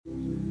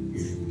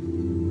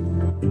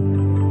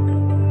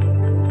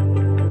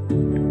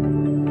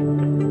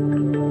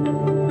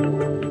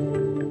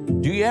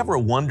ever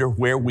wonder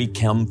where we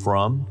come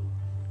from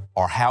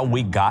or how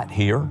we got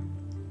here?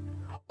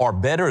 Or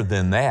better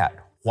than that,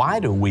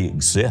 why do we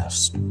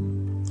exist?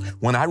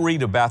 When I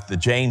read about the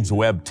James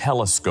Webb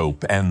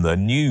Telescope and the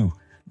new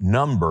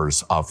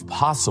numbers of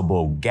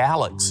possible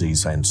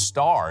galaxies and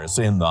stars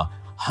in the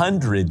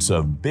hundreds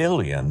of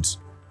billions,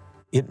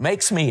 it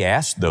makes me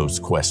ask those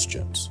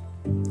questions.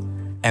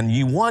 And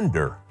you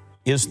wonder,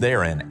 is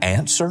there an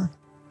answer?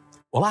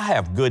 Well, I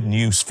have good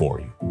news for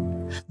you.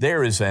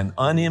 There is an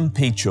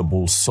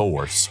unimpeachable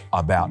source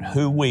about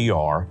who we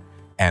are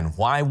and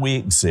why we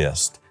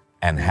exist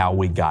and how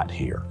we got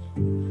here.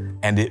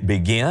 And it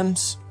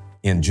begins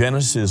in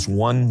Genesis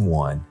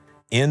 1:1.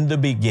 In the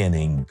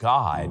beginning,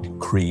 God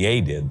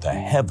created the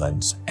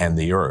heavens and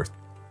the earth.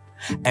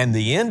 And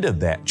the end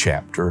of that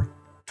chapter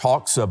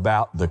talks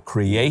about the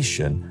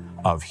creation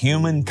of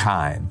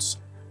humankind,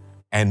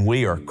 and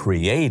we are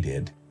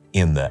created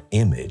in the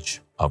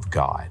image of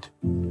God.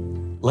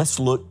 Let's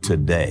look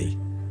today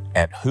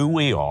at who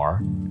we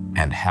are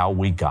and how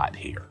we got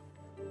here.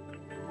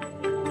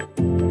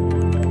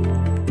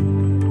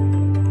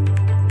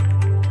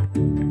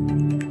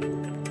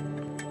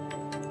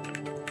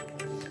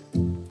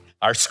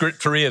 Our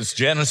scripture is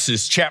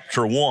Genesis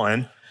chapter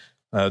 1,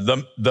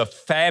 the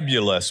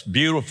fabulous,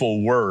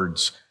 beautiful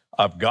words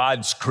of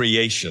God's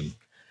creation.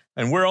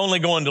 And we're only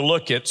going to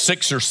look at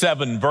 6 or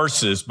 7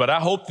 verses, but I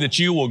hope that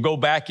you will go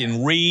back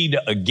and read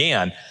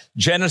again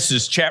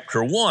Genesis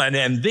chapter 1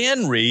 and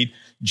then read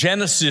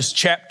Genesis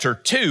chapter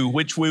 2,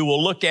 which we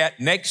will look at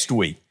next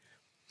week.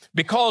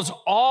 Because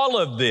all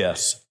of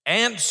this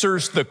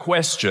answers the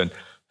question,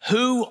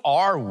 who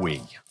are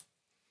we?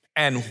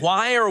 And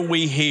why are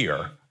we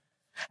here?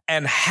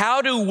 And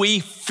how do we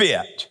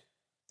fit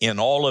in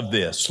all of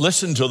this?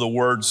 Listen to the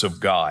words of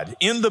God.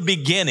 In the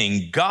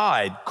beginning,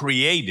 God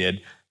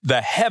created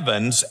the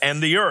heavens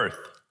and the earth.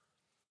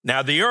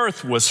 Now the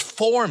earth was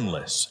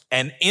formless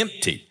and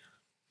empty.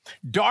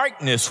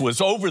 Darkness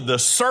was over the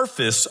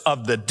surface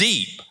of the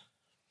deep,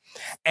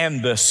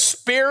 and the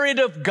Spirit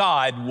of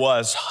God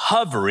was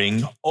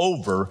hovering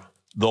over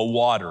the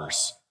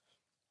waters.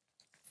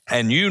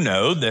 And you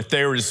know that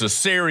there is a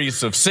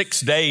series of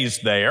 6 days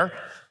there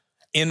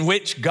in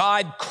which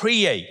God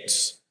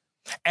creates.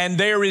 And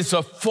there is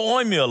a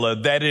formula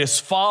that is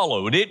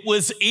followed. It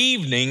was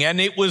evening and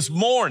it was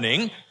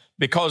morning,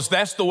 because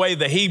that's the way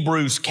the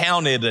Hebrews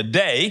counted a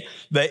day.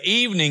 The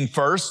evening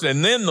first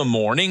and then the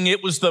morning,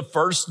 it was the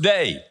first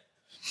day.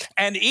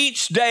 And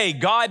each day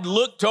God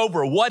looked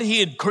over what he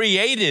had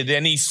created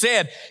and he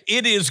said,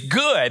 it is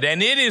good.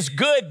 And it is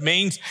good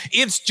means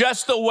it's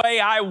just the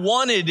way I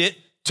wanted it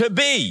to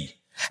be.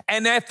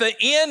 And at the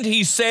end,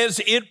 he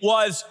says it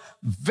was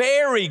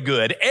very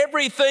good.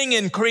 Everything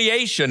in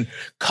creation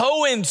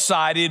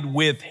coincided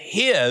with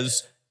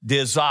his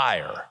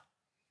desire.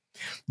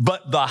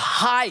 But the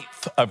height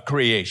of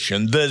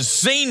creation, the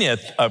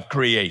zenith of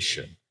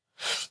creation,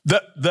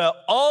 the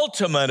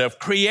ultimate of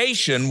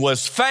creation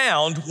was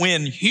found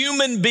when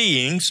human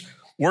beings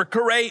were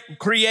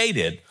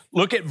created.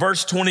 Look at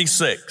verse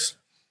 26.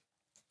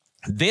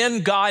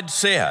 Then God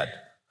said,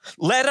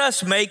 let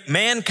us make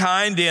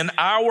mankind in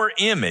our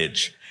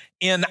image,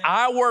 in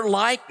our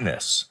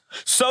likeness,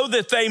 so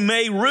that they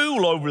may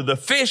rule over the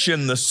fish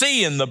in the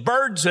sea and the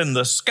birds in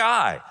the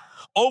sky,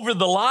 over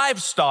the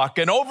livestock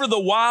and over the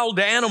wild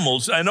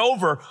animals and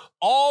over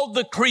all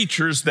the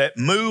creatures that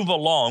move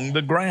along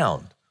the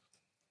ground.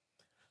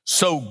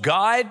 So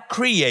God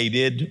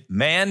created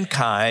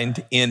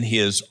mankind in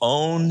his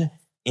own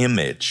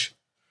image.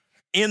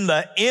 In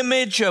the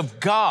image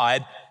of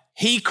God,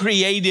 he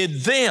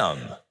created them.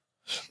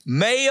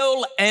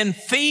 Male and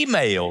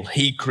female,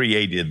 he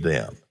created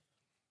them.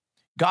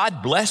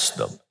 God blessed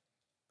them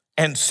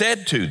and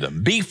said to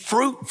them, be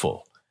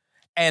fruitful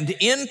and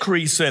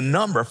increase in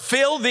number,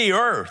 fill the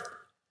earth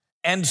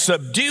and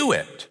subdue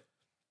it.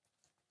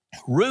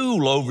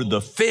 Rule over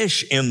the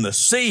fish in the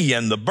sea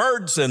and the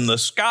birds in the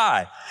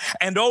sky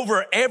and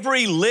over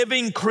every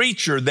living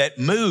creature that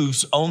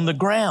moves on the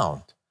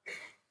ground.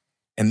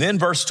 And then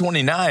verse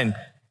 29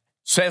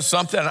 says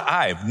something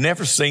I've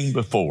never seen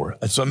before.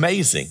 It's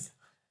amazing.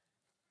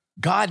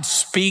 God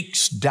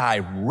speaks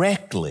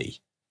directly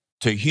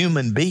to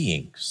human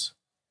beings.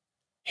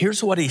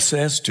 Here's what he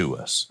says to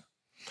us.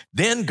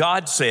 Then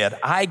God said,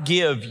 I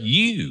give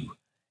you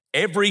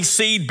every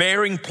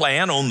seed-bearing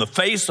plant on the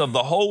face of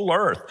the whole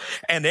earth,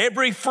 and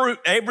every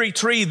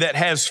tree that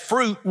has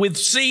fruit with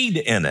seed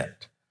in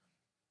it.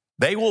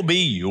 They will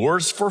be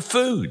yours for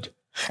food.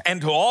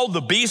 And to all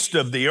the beasts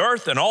of the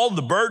earth and all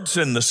the birds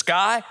in the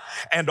sky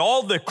and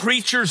all the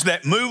creatures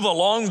that move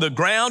along the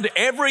ground,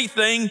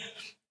 everything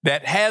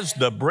that has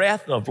the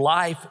breath of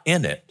life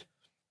in it,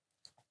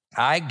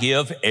 I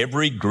give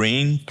every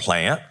green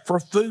plant for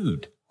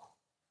food.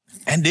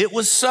 And it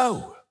was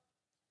so.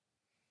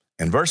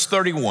 And verse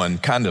 31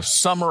 kind of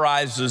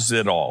summarizes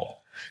it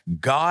all.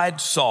 God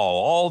saw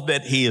all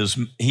that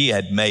he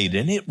had made,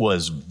 and it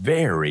was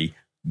very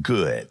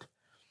good.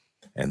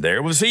 And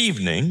there was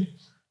evening,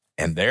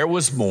 and there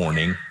was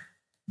morning,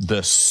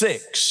 the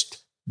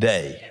 6th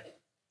day.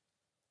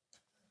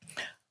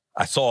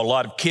 I saw a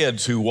lot of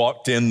kids who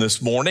walked in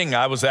this morning.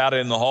 I was out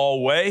in the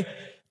hallway,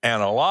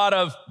 and a lot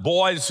of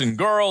boys and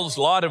girls,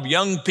 a lot of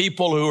young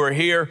people who are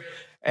here,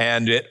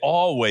 and it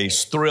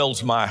always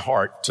thrills my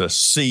heart to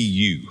see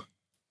you.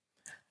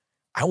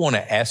 I want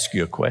to ask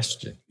you a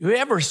question.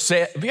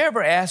 Have you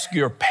ever asked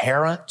your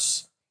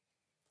parents?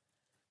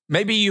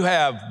 Maybe you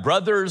have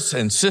brothers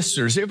and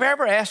sisters. Have you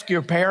ever asked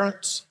your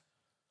parents,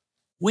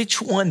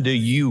 which one do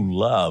you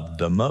love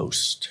the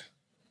most?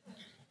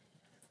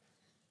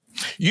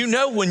 You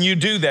know, when you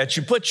do that,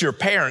 you put your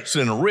parents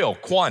in a real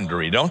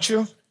quandary, don't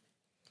you?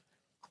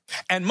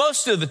 And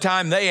most of the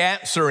time they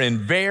answer in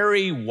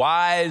very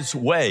wise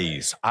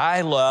ways.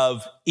 I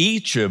love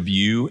each of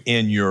you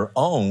in your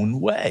own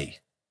way.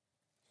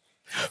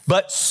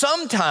 But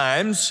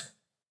sometimes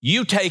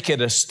you take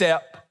it a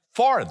step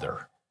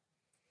farther.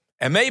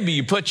 And maybe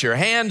you put your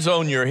hands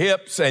on your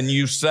hips and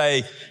you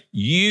say,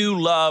 you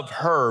love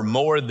her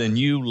more than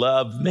you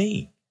love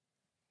me.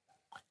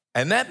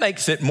 And that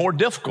makes it more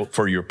difficult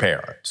for your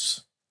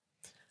parents.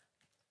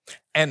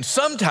 And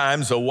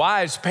sometimes a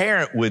wise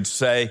parent would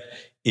say,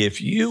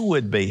 if you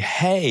would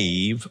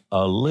behave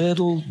a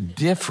little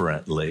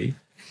differently,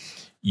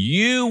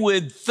 you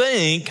would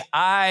think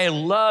I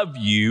love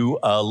you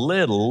a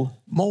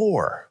little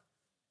more.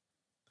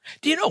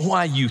 Do you know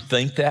why you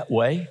think that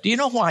way? Do you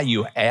know why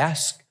you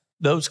ask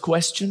those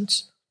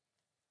questions?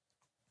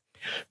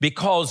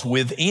 Because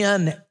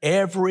within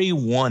every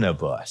one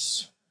of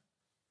us,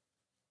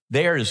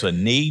 there's a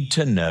need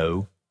to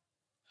know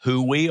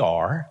who we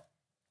are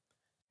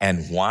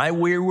and why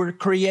we were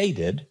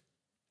created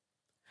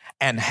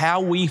and how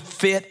we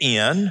fit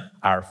in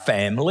our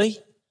family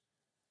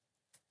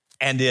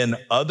and in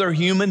other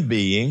human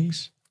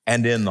beings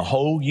and in the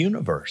whole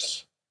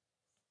universe.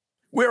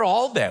 We're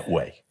all that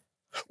way.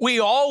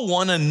 We all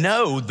want to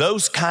know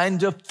those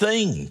kinds of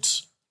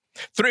things.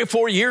 3 or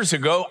 4 years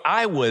ago,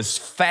 I was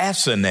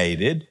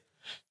fascinated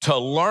to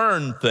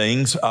learn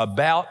things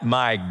about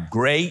my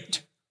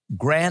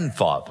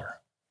great-grandfather.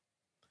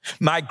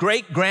 My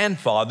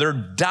great-grandfather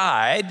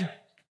died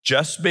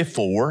just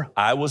before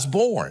I was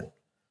born.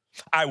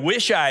 I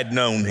wish I had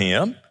known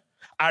him.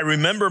 I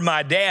remember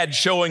my dad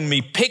showing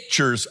me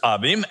pictures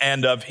of him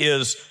and of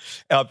his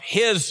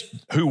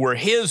who were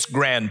his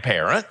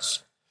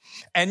grandparents.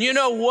 And you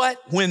know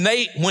what?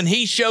 When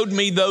he showed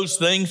me those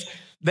things,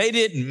 they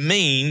didn't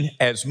mean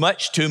as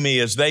much to me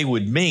as they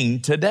would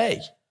mean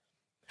today.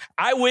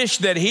 I wish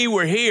that he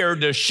were here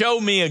to show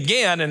me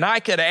again and I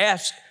could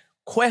ask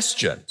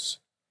questions.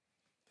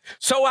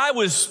 So I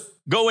was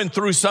going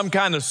through some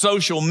kind of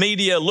social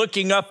media,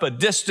 looking up a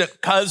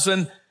distant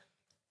cousin,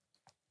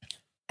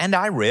 and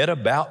I read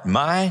about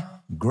my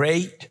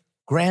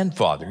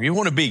great-grandfather.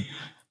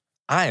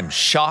 I am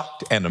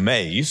shocked and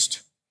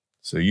amazed,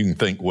 so you can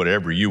think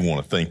whatever you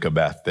want to think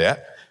about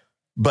that.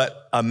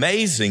 But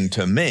amazing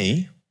to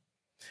me,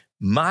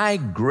 my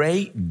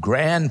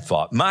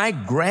grandfather,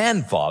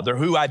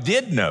 who I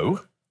did know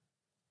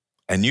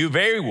and knew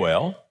very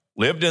well,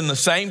 lived in the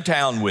same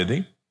town with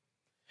him.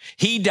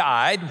 He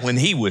died when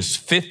he was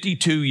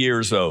 52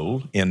 years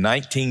old in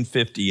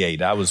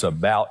 1958. I was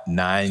about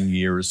 9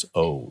 years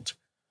old.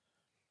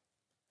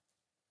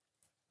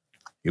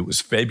 It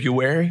was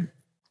February.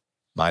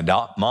 My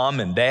mom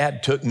and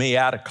dad took me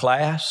out of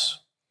class.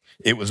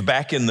 It was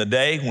back in the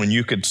day when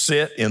you could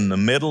sit in the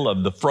middle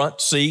of the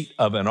front seat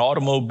of an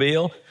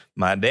automobile.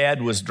 My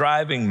dad was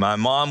driving. My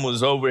mom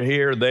was over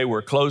here. They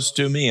were close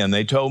to me, and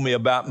they told me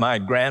about my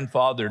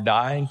grandfather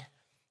dying.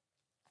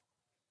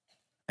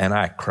 And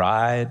I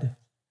cried,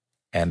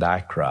 and I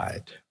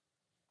cried.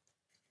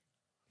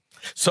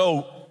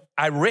 So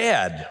I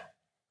read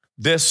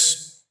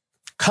this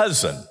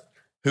cousin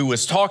who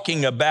was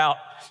talking about,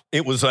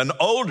 it was an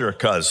older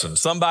cousin,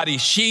 somebody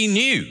she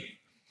knew.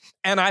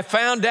 And I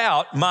found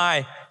out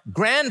my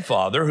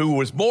grandfather, who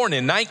was born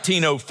in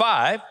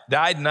 1905,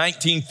 died in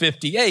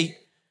 1958,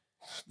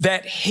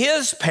 that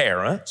his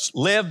parents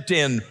lived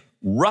in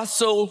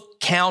Russell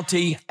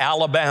County,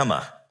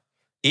 Alabama,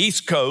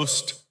 East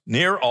Coast,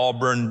 near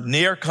Auburn,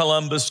 near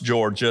Columbus,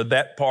 Georgia,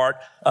 that part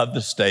of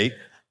the state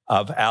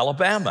of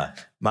Alabama.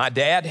 My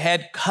dad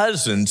had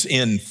cousins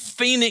in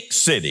Phoenix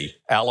City,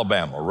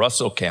 Alabama,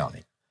 Russell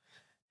County.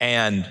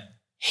 And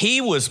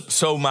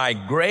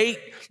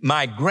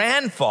my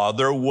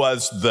grandfather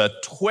was the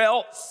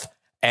 12th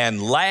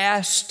and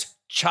last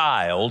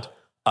child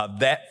of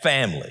that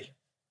family.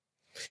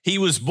 He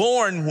was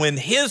born when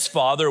his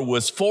father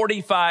was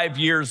 45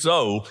 years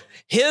old.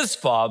 His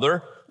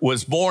father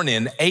was born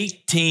in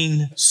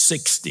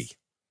 1860.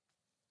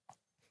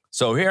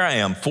 So here I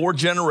am, 4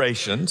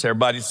 generations.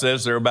 Everybody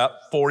says they're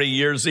about 40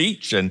 years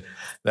each, and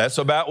that's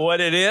about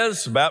what it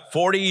is, about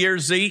 40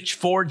 years each,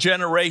 4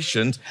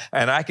 generations,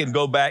 and I can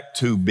go back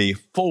to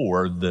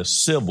before the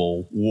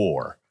Civil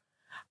War.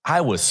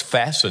 I was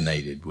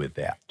fascinated with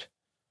that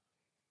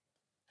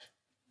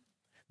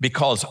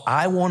because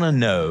I want to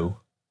know,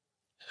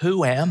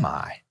 who am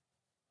I?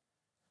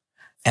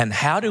 And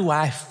how do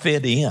I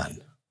fit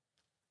in?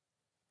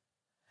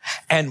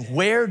 And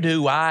where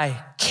do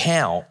I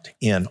count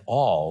in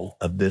all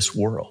of this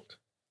world?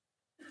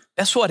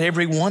 That's what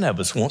every one of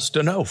us wants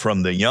to know,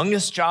 from the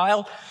youngest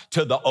child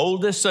to the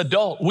oldest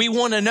adult. We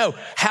want to know,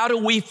 how do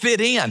we fit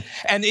in?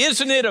 And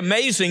isn't it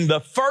amazing?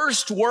 The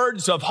first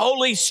words of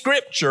Holy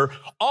Scripture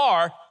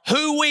are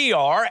who we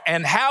are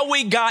and how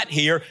we got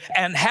here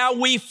and how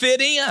we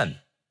fit in.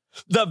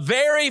 The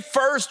very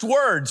first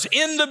words,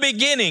 in the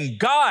beginning,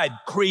 God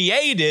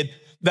created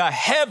the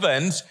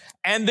heavens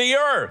and the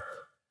earth.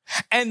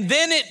 And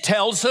then it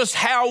tells us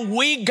how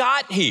we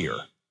got here.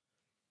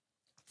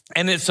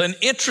 And it's an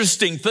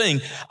interesting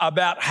thing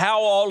about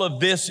how all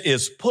of this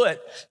is put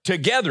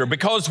together,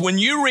 because when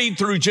you read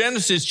through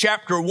Genesis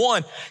chapter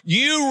 1,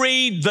 you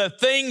read the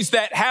things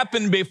that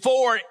happened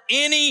before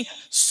any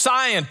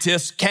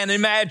scientist can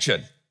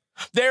imagine.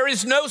 There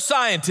is no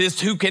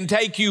scientist who can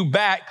take you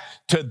back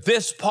to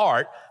this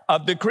part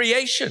of the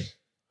creation.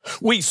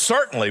 We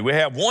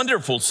have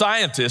wonderful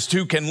scientists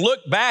who can look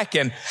back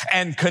and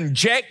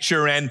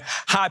conjecture and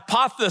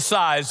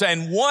hypothesize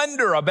and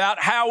wonder about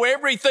how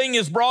everything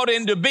is brought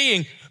into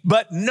being,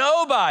 but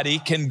nobody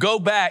can go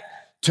back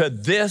to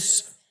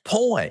this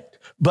point.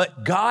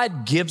 But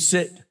God gives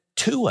it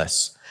to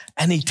us,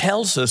 and He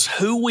tells us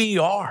who we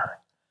are.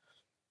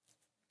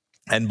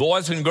 And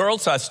boys and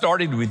girls, I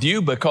started with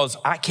you because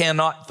I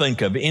cannot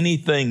think of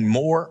anything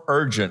more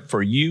urgent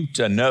for you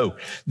to know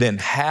than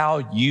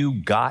how you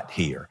got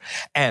here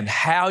and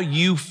how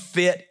you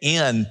fit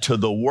into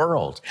the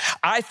world.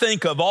 I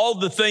think of all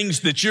the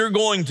things that you're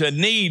going to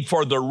need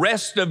for the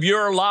rest of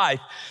your life,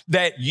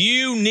 that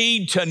you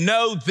need to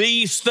know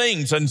these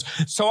things. And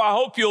so I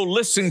hope you'll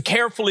listen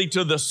carefully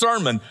to the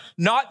sermon,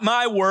 not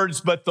my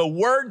words, but the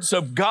words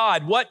of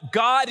God, what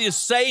God is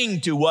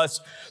saying to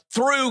us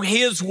through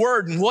His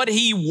word and what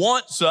He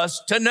wants us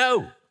to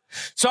know.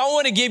 So I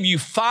want to give you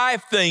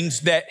 5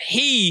 things that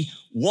He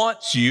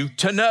wants you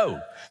to know.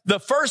 The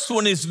first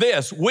one is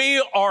this: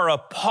 we are a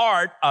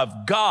part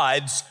of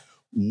God's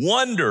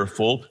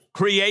wonderful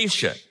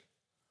creation.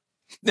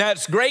 Now,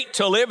 it's great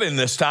to live in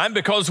this time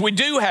because we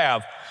do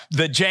have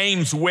the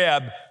James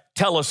Webb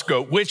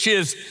telescope, which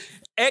is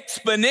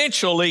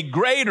exponentially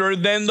greater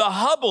than the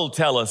Hubble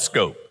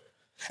telescope.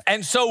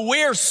 And so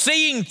we're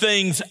seeing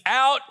things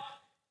out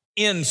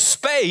in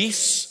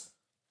space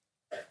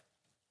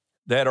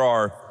that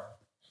are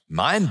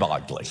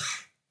mind-boggling,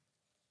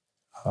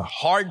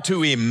 hard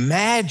to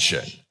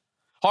imagine,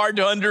 hard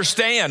to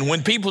understand.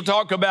 When people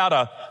talk about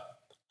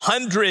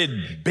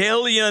 100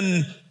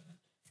 billion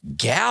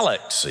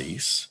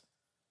galaxies,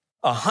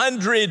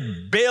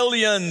 100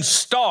 billion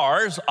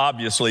stars,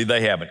 obviously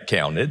they haven't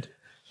counted,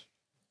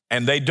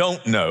 and they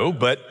don't know,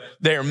 but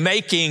they're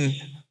making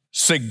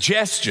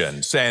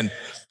suggestions and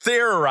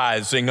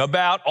theorizing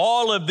about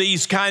all of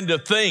these kind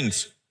of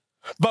things.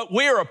 But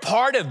we're a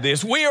part of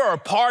this. We are a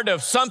part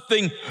of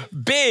something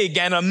big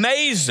and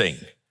amazing.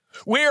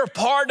 We're a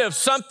part of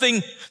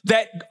something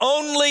that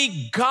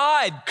only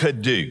God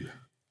could do.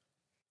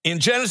 In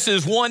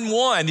Genesis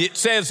 1:1, it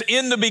says,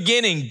 in the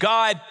beginning,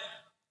 God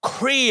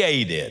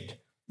created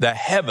the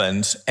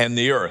heavens and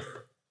the earth.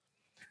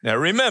 Now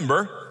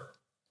remember,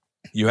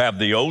 you have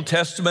the Old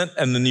Testament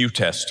and the New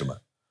Testament.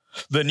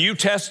 The New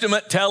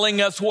Testament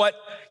telling us what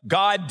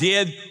God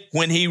did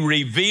when He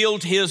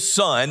revealed His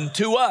Son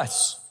to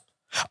us.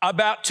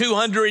 About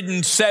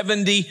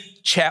 270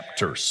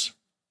 chapters.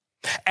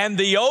 And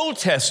the Old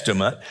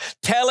Testament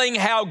telling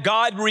how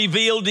God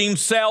revealed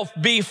Himself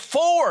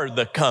before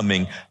the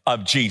coming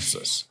of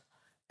Jesus.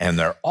 And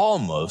there are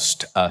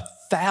almost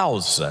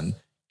 1,000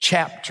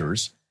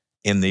 chapters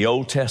in the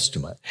Old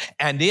Testament.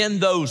 And in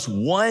those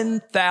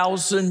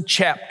 1,000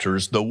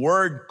 chapters, the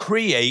word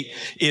create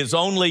is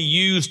only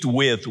used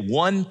with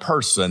one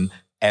person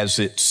as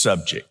its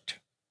subject.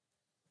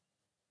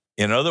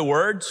 In other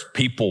words,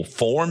 people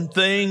form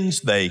things,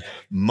 they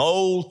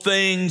mold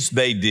things,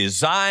 they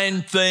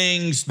design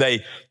things,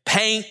 they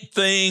paint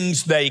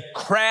things, they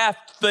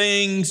craft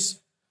things.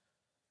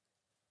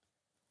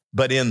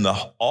 But in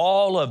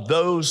all of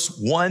those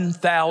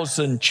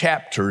 1,000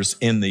 chapters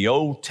in the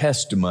Old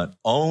Testament,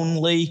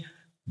 only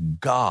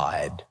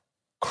God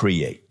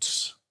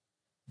creates.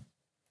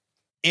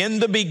 In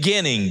the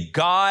beginning,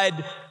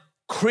 God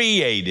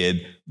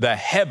created the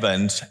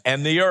heavens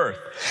and the earth.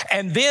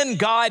 And then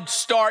God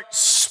starts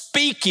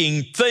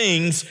speaking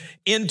things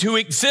into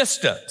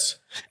existence.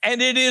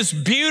 And it is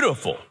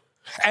beautiful.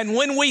 And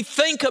when we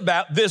think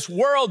about this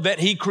world that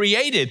He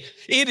created,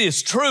 it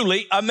is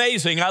truly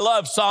amazing. I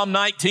love Psalm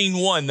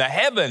 19:1. The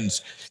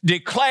heavens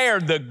declare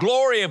the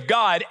glory of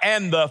God,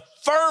 and the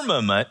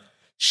firmament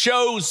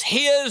shows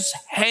His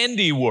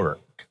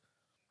handiwork.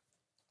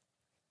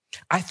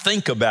 I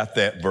think about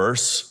that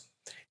verse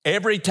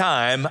every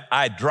time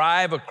I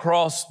drive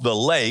across the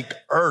lake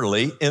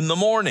early in the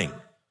morning.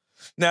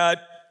 Now,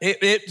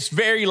 it's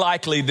very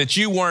likely that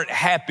you weren't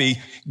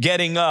happy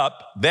getting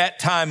up that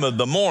time of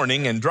the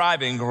morning and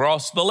driving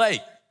across the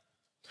lake.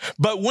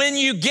 But when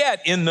you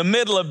get in the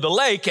middle of the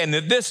lake, and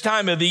at this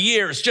time of the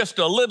year, it's just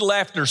a little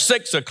after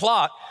 6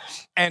 o'clock,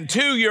 And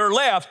to your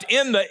left,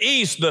 in the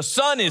east, the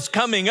sun is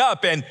coming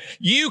up, and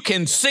you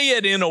can see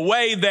it in a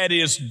way that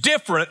is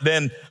different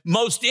than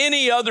most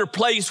any other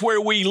place where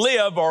we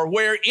live or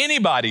where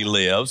anybody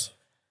lives.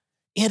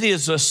 It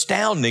is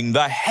astounding.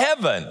 The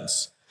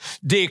heavens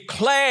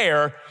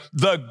declare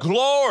the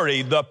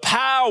glory, the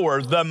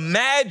power, the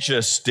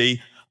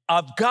majesty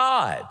of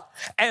God.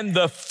 And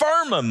the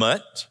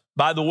firmament,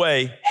 by the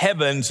way,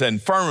 heavens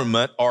and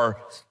firmament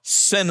are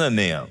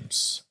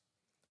synonyms.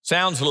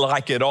 Sounds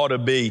like it ought to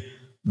be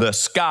the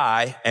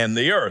sky and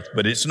the earth,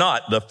 but it's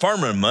not. The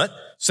firmament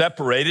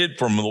separated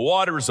from the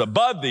waters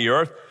above the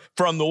earth,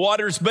 from the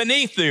waters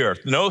beneath the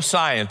earth. No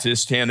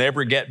scientist can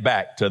ever get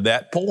back to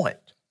that point.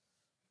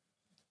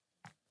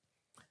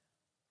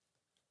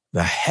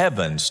 The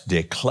heavens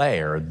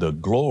declare the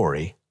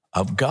glory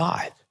of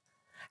God.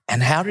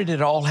 And how did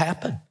it all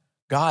happen?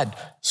 God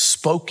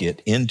spoke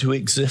it into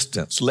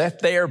existence.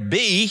 Let there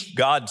be,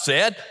 God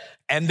said,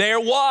 and there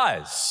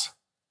was.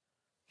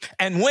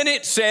 And when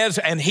it says,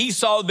 and he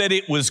saw that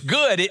it was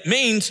good, it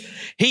means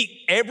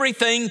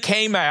everything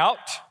came out.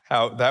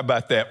 How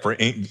about that for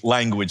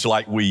language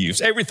like we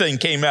use? Everything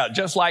came out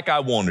just like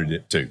I wanted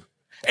it to.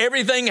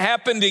 Everything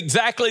happened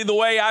exactly the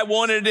way I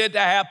wanted it to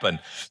happen.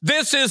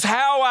 This is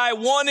how I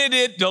wanted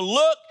it to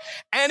look,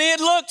 and it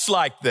looks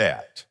like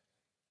that.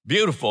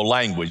 Beautiful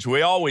language.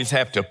 We always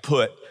have to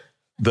put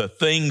the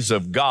things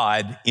of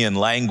God in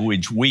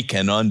language we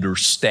can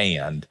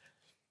understand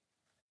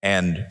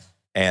and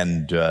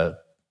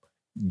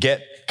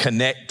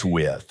connect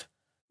with.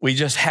 We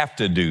just have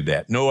to do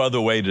that. No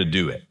other way to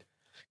do it.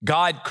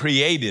 God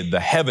created the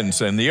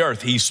heavens and the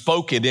earth. He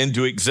spoke it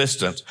into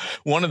existence.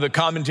 One of the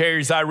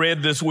commentaries I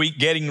read this week,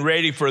 getting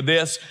ready for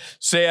this,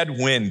 said,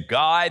 when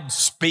God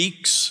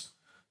speaks,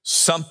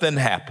 something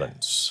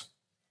happens.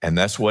 And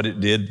that's what it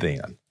did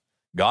then.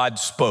 God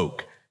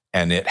spoke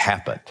and it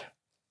happened.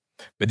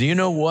 But do you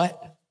know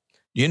what?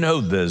 You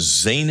know the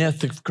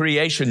zenith of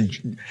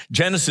creation?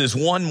 Genesis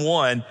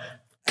 1:1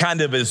 kind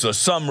of is a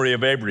summary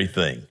of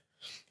everything.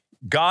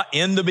 God,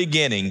 in the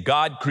beginning,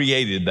 God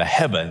created the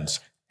heavens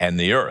and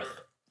the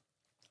earth.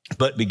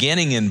 But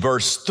beginning in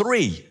verse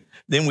 3,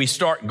 then we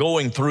start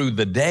going through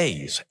the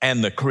days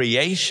and the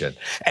creation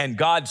and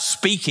God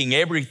speaking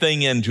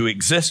everything into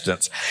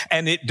existence.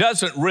 And it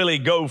doesn't really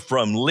go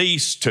from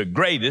least to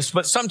greatest,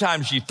 but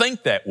sometimes you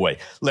think that way.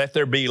 Let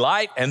there be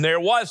light, and there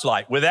was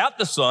light, without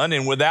the sun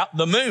and without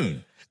the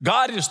moon.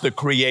 God is the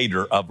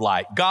creator of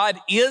light. God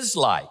is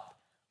light.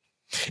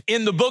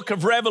 In the book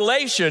of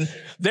Revelation,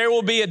 there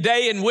will be a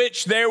day in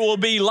which there will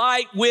be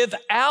light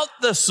without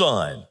the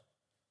sun.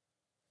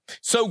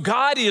 So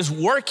God is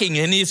working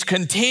and he's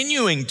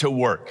continuing to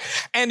work.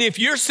 And if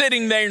you're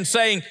sitting there and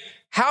saying,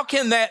 how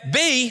can that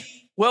be?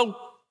 Well,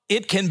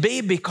 it can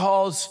be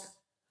because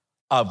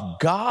of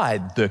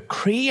God, the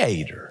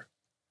creator,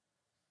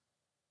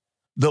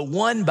 the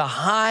one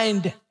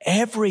behind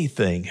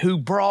everything, who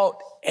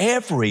brought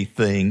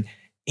everything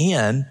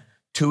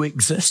into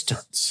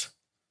existence.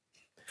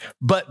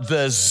 But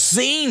the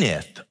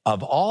zenith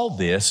of all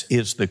this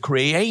is the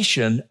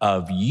creation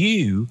of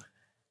you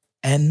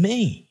and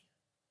me.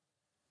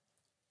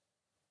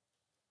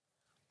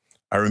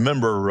 I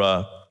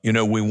remember,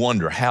 we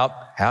wonder,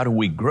 how do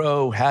we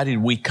grow? How did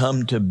we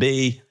come to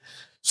be?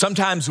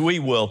 Sometimes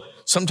we'll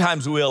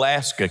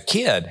ask a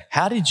kid,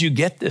 how did you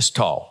get this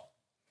tall?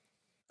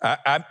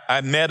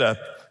 I met a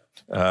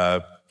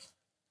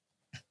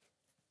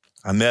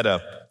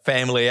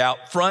family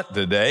out front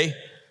today,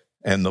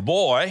 and the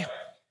boy,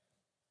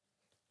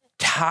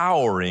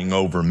 towering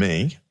over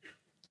me,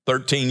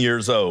 13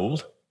 years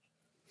old.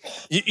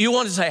 You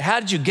want to say, how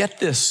did you get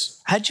this?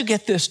 How'd you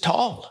get this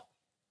tall?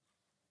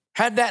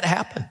 How'd that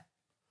happen?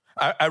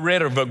 I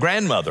read of a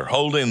grandmother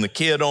holding the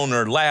kid on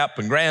her lap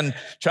and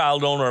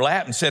grandchild on her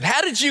lap and said,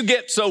 how did you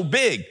get so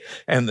big?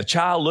 And the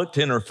child looked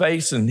in her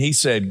face and he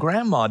said,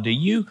 Grandma,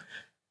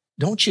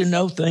 don't you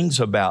know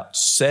things about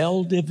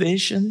cell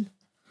division?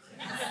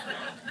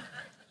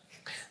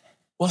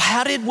 Well,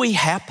 how did we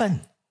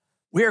happen?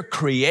 We're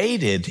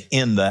created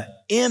in the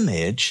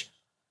image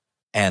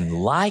and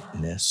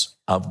likeness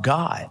of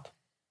God.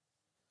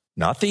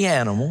 Not the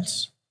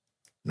animals,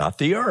 not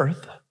the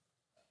earth,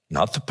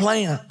 not the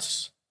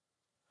plants.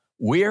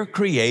 We're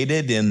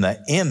created in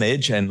the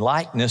image and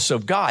likeness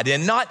of God,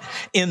 and not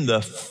in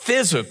the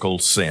physical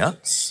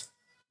sense,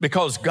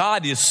 because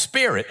God is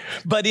spirit,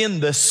 but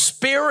in the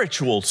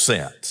spiritual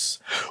sense.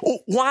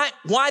 Why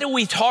do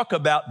we talk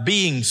about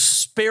being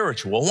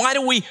spiritual? Why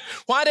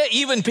do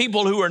even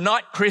people who are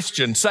not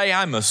Christians say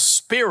I'm a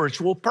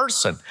spiritual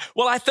person?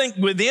 Well, I think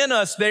within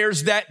us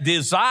there's that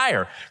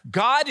desire.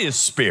 God is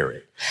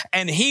spirit,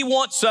 and he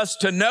wants us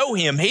to know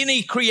him, and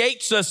he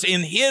creates us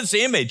in his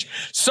image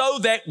so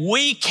that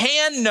we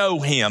can know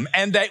him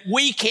and that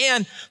we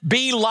can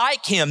be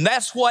like him.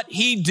 That's what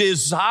he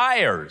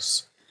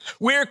desires.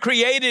 We're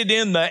created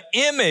in the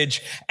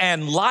image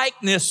and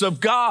likeness of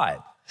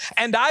God.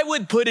 And I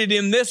would put it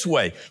in this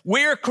way.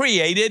 We're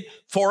created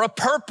for a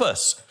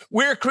purpose.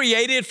 We're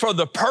created for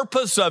the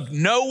purpose of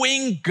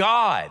knowing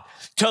God.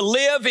 to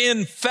live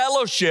in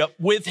fellowship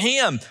with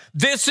him.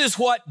 This is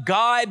what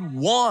God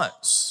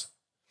wants.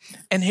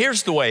 And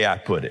here's the way I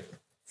put it.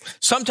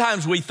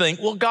 Sometimes we think,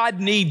 well, God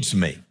needs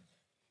me.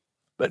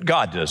 But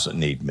God doesn't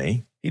need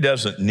me. He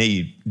doesn't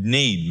need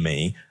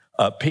me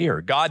up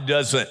here. God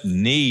doesn't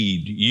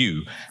need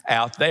you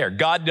out there.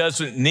 God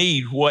doesn't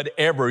need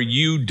whatever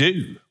you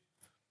do.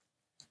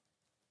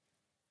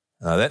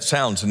 Now, that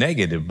sounds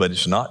negative, but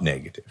it's not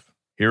negative.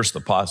 Here's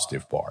the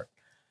positive part.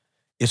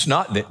 It's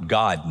not that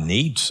God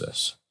needs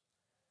us.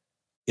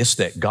 It's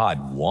that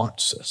God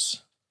wants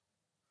us.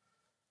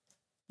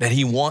 That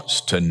he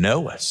wants to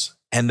know us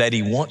and that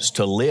he wants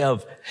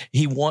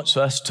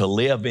us to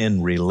live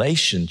in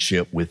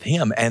relationship with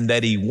him and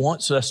that he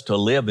wants us to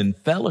live in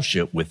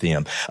fellowship with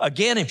him.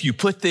 Again, if you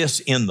put this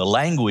in the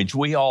language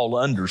we all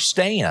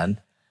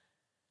understand,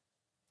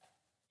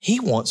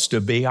 he wants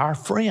to be our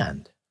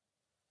friend.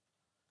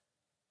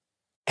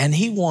 And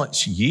he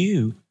wants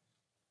you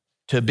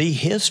to be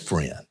his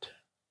friend.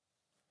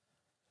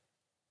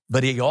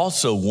 But he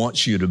also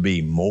wants you to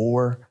be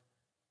more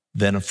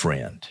than a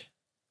friend.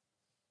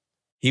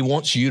 He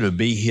wants you to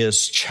be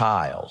his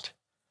child,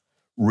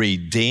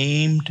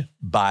 redeemed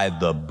by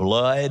the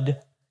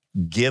blood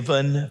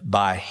given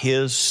by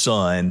his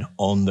son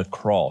on the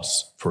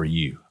cross for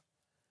you.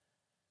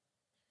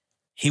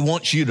 He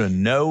wants you to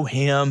know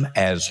him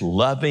as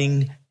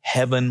loving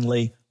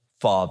heavenly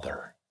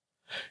Father.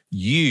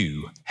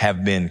 You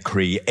have been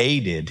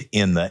created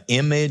in the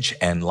image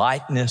and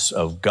likeness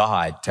of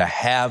God to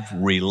have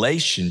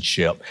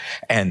relationship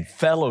and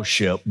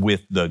fellowship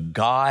with the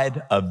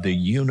God of the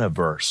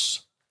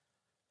universe,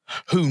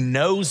 who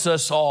knows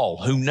us all,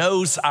 who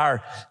knows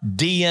our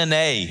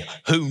DNA,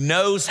 who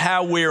knows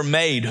how we're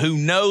made, who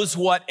knows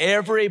what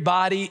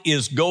everybody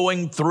is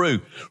going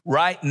through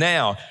right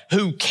now,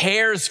 who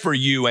cares for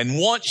you and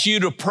wants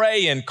you to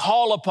pray and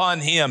call upon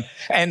him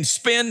and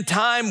spend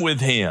time with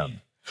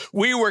him.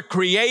 We were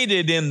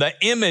created in the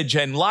image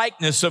and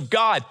likeness of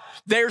God.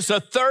 There's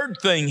a third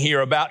thing here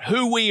about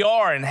who we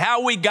are and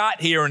how we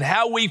got here and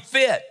how we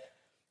fit.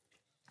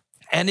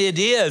 And it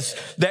is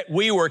that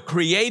we were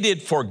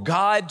created for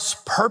God's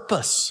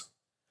purpose.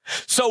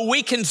 So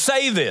we can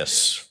say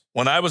this.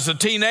 When I was a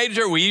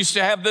teenager, we used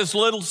to have this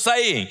little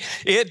saying.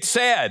 It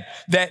said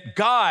that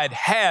God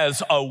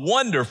has a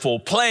wonderful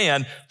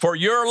plan for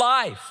your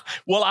life.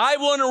 Well, I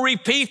want to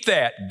repeat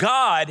that.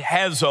 God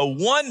has a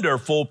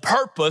wonderful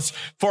purpose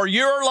for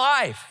your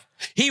life.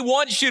 He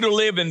wants you to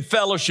live in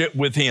fellowship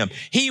with him.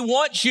 He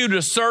wants you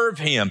to serve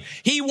him.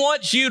 He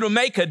wants you to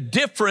make a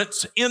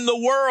difference in the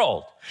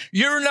world.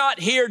 You're not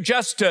here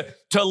just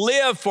to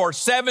live for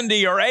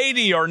 70 or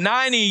 80 or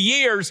 90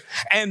 years,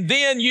 and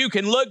then you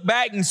can look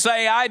back and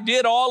say, I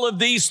did all of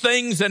these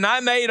things, and I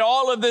made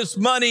all of this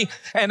money,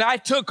 and I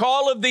took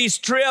all of these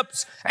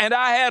trips, and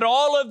I had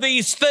all of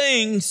these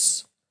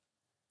things.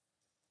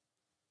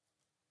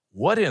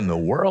 What in the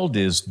world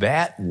is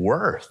that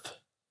worth?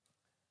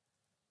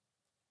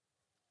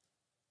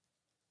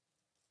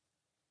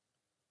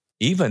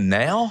 Even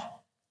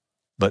now,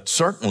 but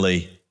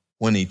certainly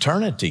when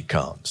eternity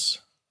comes.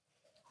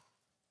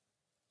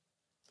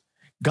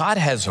 God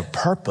has a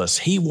purpose.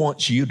 He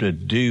wants you to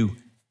do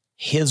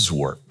his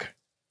work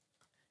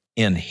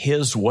in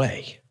his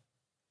way.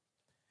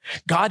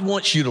 God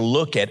wants you to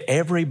look at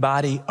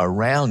everybody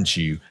around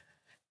you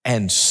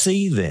and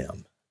see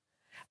them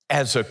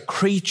as a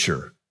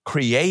creature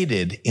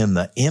created in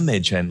the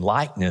image and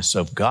likeness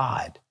of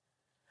God.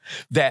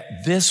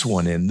 That this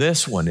one and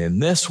this one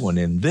and this one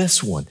and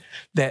this one,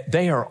 that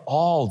they are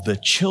all the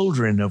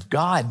children of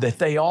God, that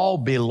they all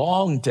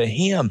belong to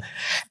him,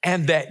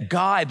 and that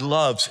God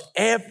loves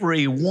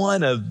every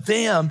one of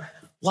them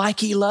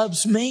like he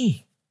loves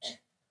me.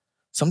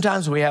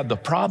 Sometimes we have the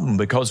problem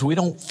because we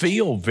don't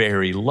feel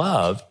very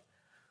loved,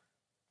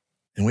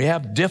 and we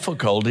have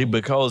difficulty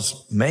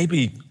because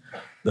maybe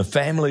the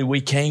family we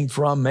came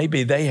from,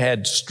 maybe they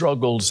had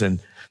struggles and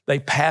they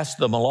passed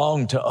them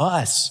along to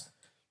us.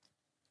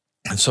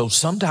 And so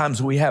sometimes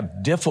we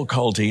have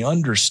difficulty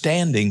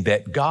understanding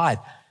that God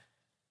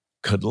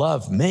could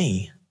love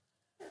me.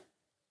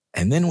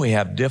 And then we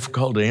have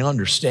difficulty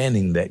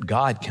understanding that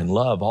God can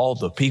love all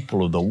the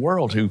people of the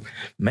world who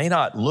may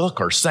not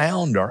look or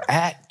sound or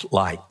act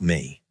like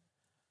me.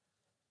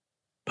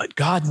 But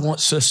God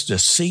wants us to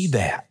see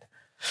that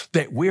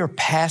we're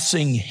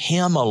passing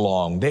him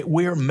along, that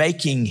we're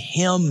making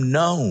him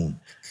known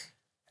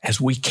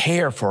as we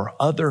care for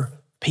other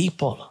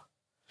people.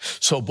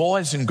 So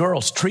boys and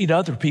girls, treat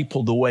other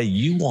people the way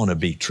you want to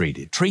be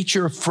treated. Treat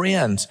your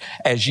friends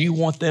as you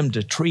want them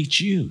to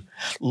treat you.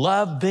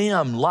 Love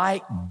them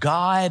like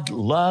God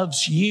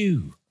loves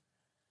you.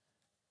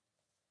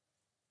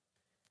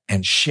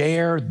 And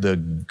share the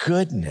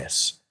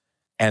goodness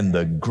and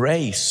the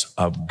grace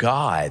of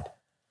God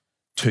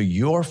to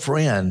your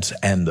friends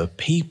and the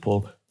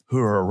people who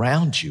are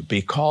around you,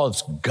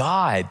 because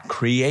God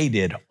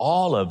created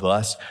all of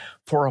us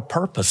for a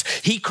purpose.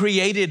 He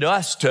created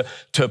us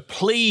to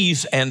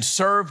please and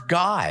serve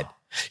God.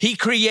 He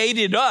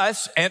created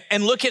us,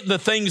 and look at the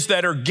things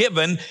that are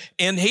given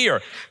in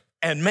here.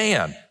 And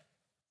man,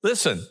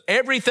 Listen,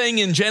 everything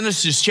in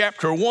Genesis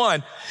chapter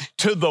 1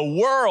 to the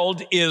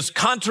world is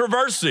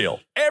controversial.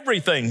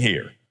 Everything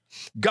here.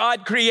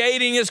 God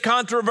creating is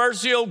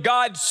controversial.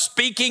 God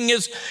speaking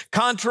is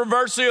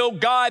controversial.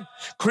 God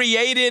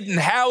created and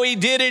how he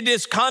did it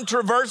is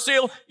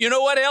controversial. You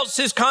know what else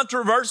is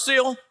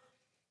controversial?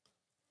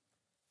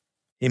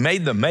 He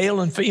made them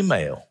male and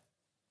female.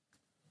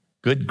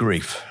 Good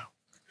grief.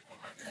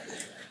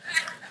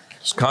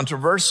 It's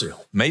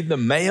controversial. Made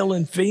them male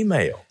and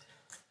female.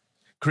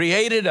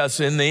 Created us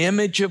in the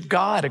image of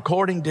God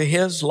according to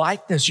his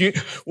likeness.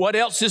 What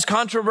else is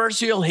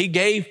controversial? He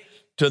gave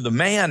to the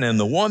man and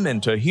the woman,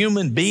 to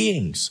human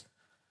beings.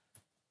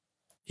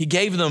 He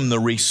gave them the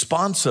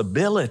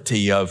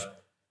responsibility of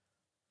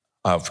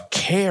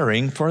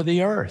caring for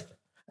the earth.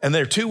 And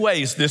there are two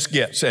ways this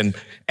gets, and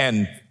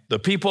the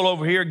people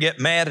over here get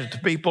mad at the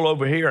people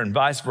over here and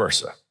vice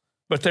versa.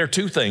 But there are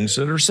two things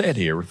that are said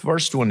here. The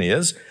first one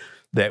is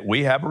that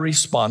we have a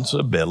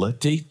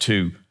responsibility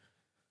to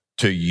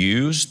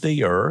use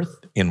the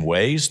earth in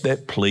ways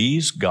that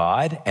please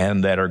God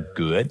and that are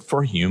good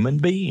for human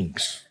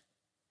beings.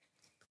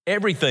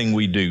 Everything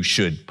we do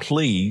should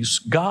please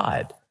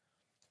God,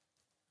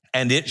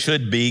 and it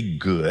should be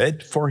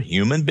good for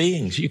human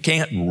beings. You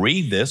can't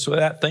read this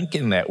without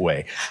thinking that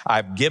way.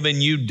 I've given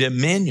you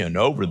dominion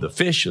over the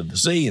fish of the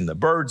sea and the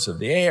birds of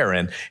the air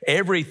and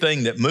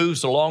everything that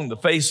moves along the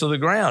face of the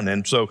ground.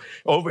 And so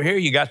over here,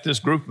 you got this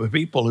group of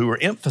people who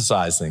are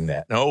emphasizing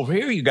that. Now over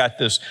here, you got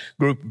this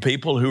group of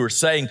people who are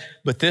saying,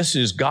 but this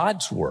is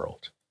God's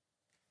world.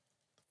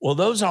 Well,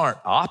 those aren't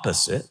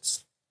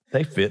opposites.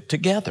 They fit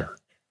together.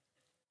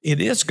 It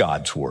is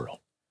God's world,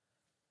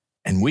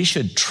 and we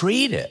should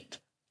treat it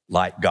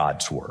like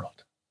God's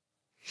world,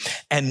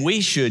 and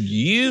we should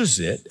use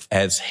it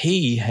as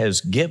he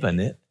has given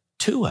it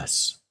to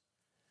us.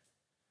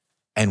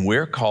 And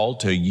we're called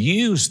to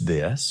use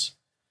this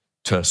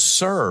to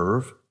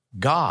serve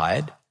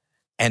God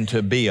and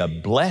to be a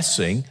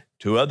blessing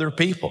to other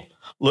people.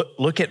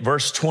 Look at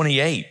verse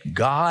 28.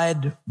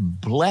 God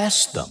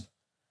blessed them,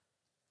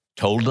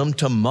 told them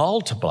to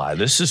multiply.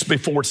 This is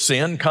before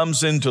sin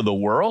comes into the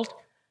world.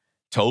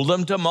 Told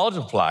them to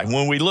multiply.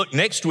 When we look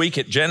next week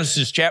at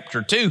Genesis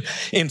chapter 2,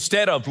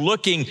 instead of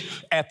looking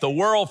at the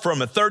world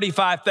from a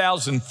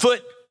 35,000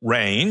 foot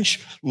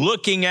range,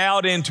 looking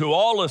out into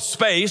all of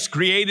space,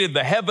 created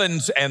the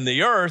heavens and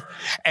the earth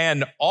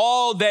and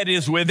all that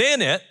is within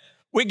it,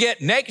 we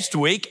get next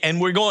week and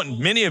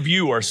many of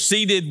you are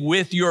seated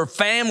with your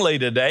family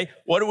today.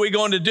 What are we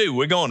going to do?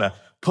 We're going to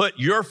put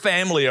your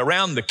family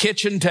around the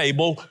kitchen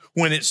table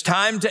when it's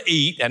time to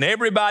eat and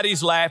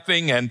everybody's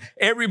laughing and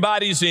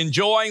everybody's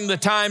enjoying the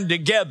time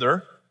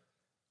together.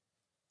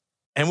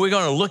 And we're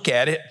going to look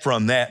at it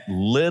from that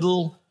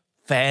little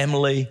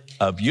family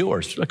of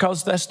yours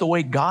because that's the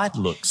way God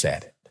looks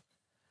at it.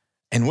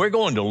 And we're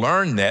going to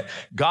learn that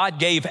God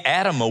gave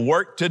Adam a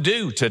work to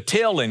do, to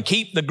till and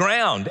keep the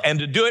ground and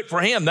to do it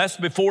for him. That's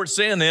before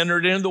sin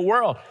entered into the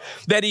world.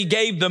 That he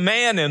gave the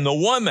man and the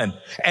woman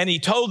and he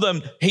told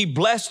them, he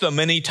blessed them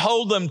and he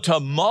told them to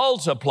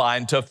multiply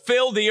and to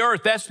fill the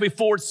earth. That's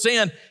before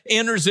sin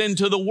enters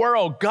into the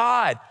world.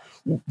 God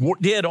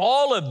did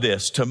all of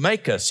this to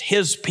make us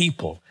his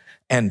people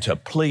and to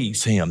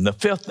please him. The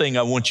fifth thing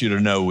I want you to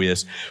know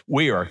is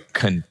we are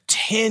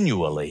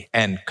continually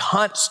and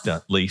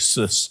constantly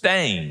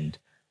sustained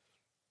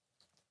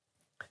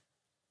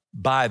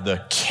by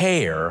the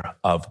care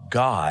of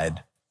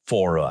God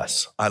for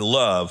us. I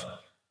love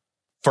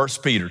 1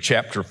 Peter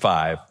chapter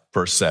 5,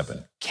 verse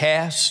 7.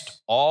 Cast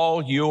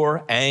all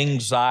your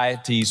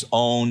anxieties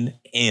on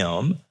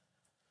him,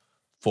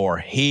 for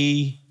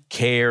he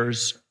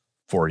cares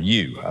for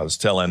you. I was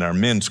telling our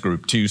men's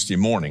group Tuesday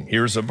morning,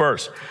 here's a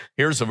verse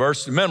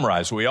to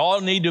memorize. We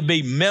all need to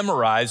be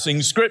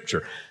memorizing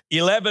scripture.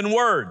 11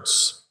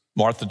 words.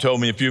 Martha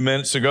told me a few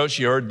minutes ago,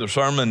 she heard the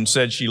sermon and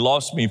said she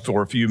lost me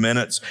for a few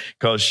minutes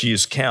because she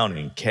is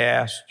counting.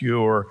 Cast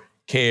your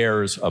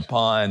cares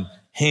upon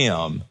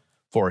him,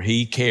 for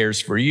he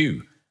cares for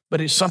you. But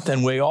it's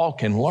something we all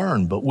can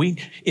learn, but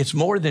it's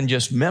more than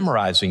just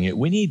memorizing it.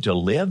 We need to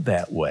live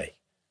that way.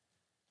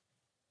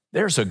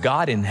 There's a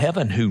God in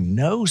heaven who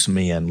knows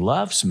me and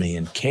loves me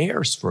and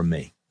cares for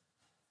me.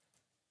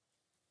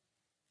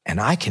 And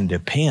I can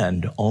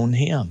depend on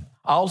him.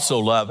 I also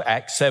love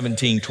Acts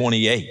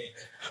 17:28.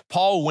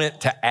 Paul went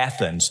to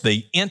Athens,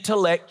 the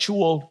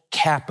intellectual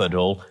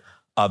capital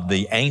of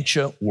the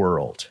ancient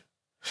world.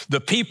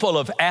 The people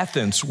of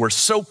Athens were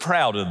so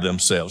proud of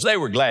themselves. They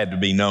were glad to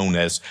be known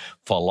as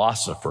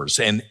philosophers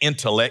and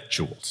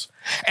intellectuals.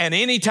 And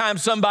anytime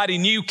somebody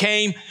new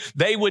came,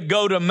 they would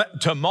go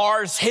to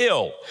Mars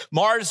Hill.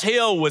 Mars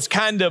Hill was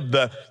kind of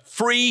the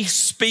free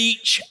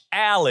speech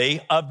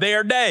alley of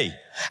their day.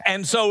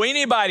 And so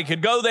anybody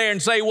could go there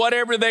and say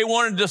whatever they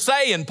wanted to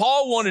say. And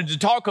Paul wanted to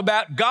talk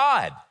about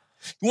God.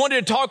 He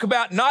wanted to talk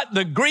about not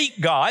the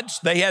Greek gods.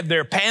 They had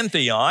their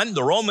pantheon.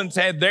 The Romans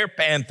had their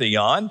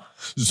pantheon,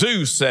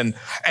 Zeus and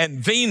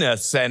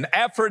Venus and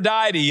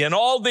Aphrodite and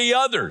all the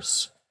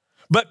others.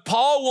 But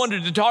Paul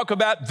wanted to talk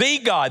about the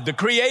God, the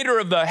creator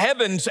of the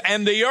heavens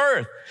and the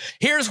earth.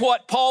 Here's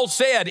what Paul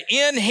said: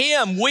 in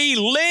him we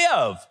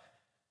live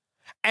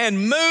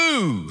and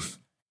move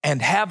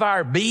and have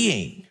our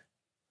being.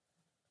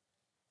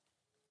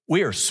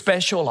 We are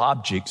special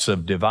objects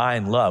of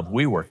divine love.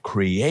 We were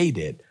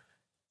created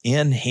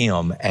in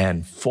him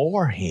and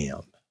for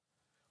him.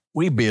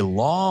 We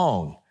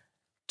belong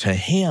to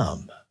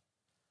him.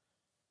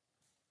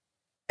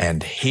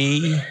 And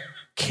he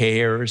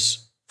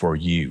cares for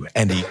you.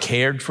 And he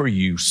cared for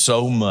you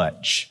so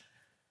much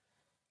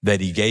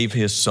that he gave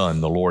his son,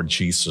 the Lord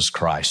Jesus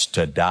Christ,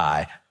 to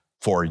die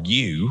for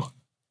you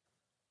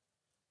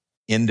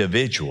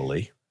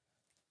individually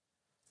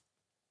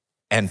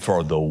and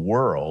for the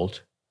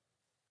world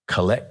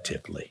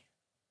collectively.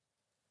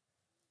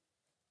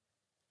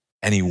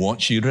 And he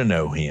wants you to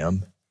know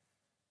him,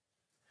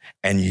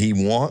 and he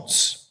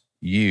wants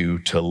you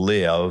to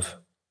live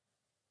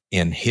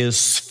in his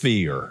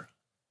sphere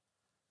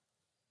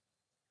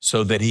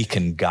so that he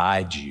can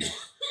guide you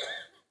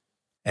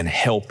and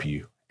help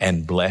you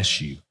and bless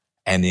you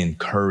and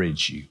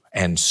encourage you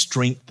and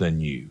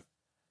strengthen you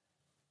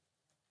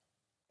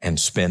and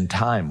spend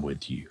time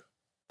with you.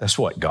 That's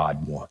what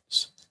God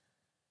wants.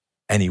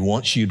 And he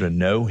wants you to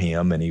know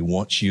him, and he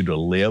wants you to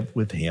live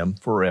with him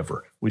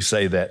forever. We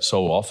say that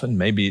so often,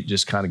 maybe it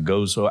just kind of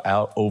goes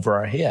out over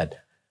our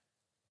head.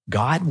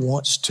 God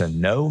wants to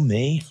know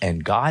me,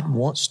 and God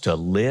wants to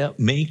live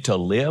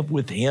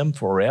with him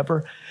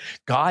forever.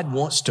 God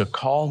wants to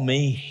call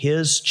me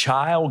his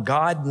child.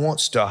 God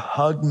wants to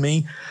hug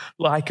me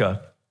like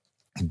a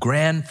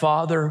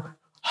grandfather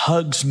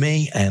hugs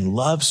me and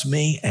loves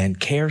me and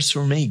cares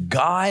for me.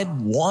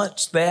 God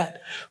wants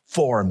that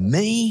for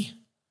me.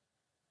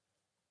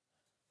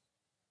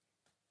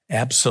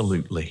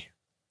 Absolutely.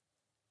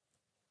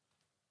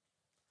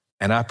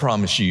 And I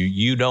promise you,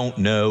 you don't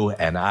know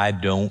and I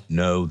don't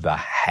know the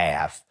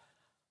half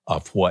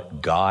of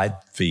what God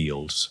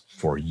feels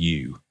for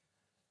you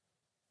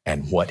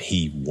and what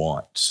he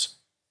wants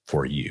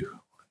for you.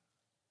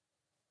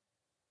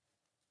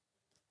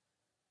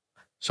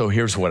 So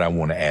here's what I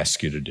want to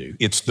ask you to do.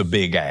 It's the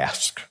big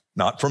ask,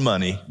 not for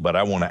money, but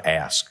I want to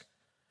ask.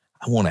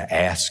 I want to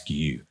ask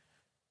you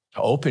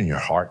to open your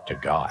heart to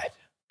God.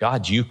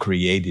 God, you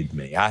created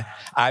me.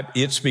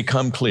 It's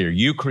become clear.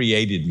 You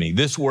created me.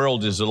 This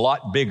world is a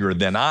lot bigger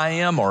than I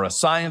am or a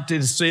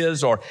scientist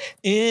is or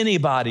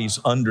anybody's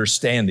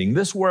understanding.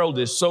 This world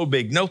is so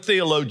big. No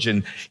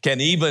theologian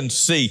can even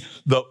see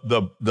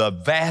the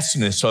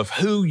vastness of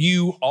who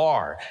you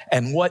are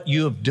and what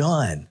you have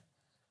done.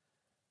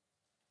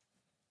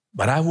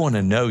 But I want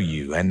to know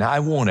you, and I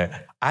want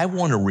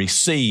to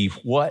receive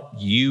what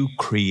you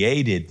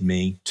created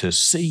me to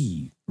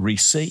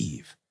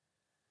receive.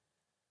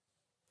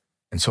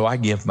 And so I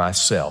give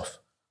myself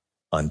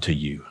unto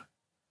you.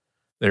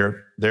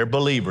 There are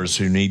believers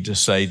who need to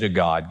say to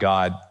God,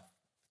 God,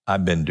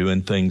 I've been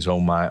doing things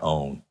on my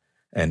own,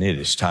 and it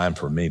is time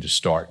for me to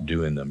start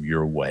doing them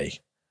your way.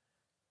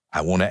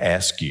 I want to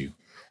ask you,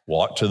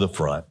 walk to the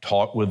front,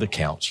 talk with the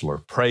counselor,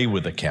 pray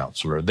with the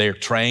counselor. They're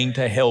trained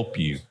to help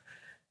you,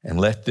 and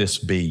let this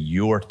be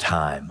your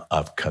time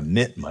of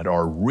commitment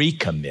or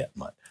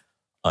recommitment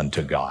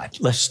unto God.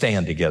 Let's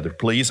stand together,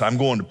 please. I'm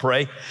going to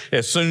pray.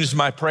 As soon as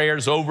my prayer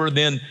is over,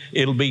 then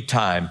it'll be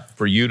time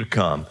for you to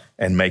come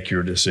and make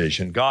your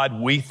decision.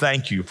 God, we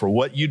thank you for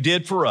what you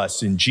did for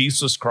us in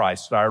Jesus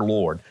Christ, our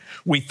Lord.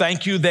 We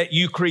thank you that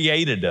you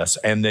created us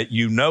and that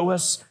you know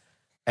us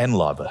and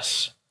love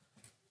us.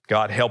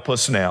 God, help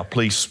us now.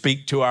 Please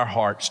speak to our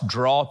hearts.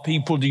 Draw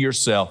people to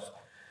yourself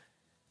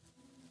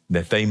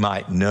that they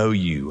might know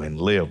you and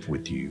live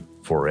with you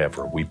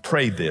forever. We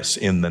pray this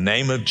in the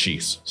name of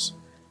Jesus.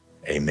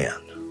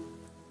 Amen.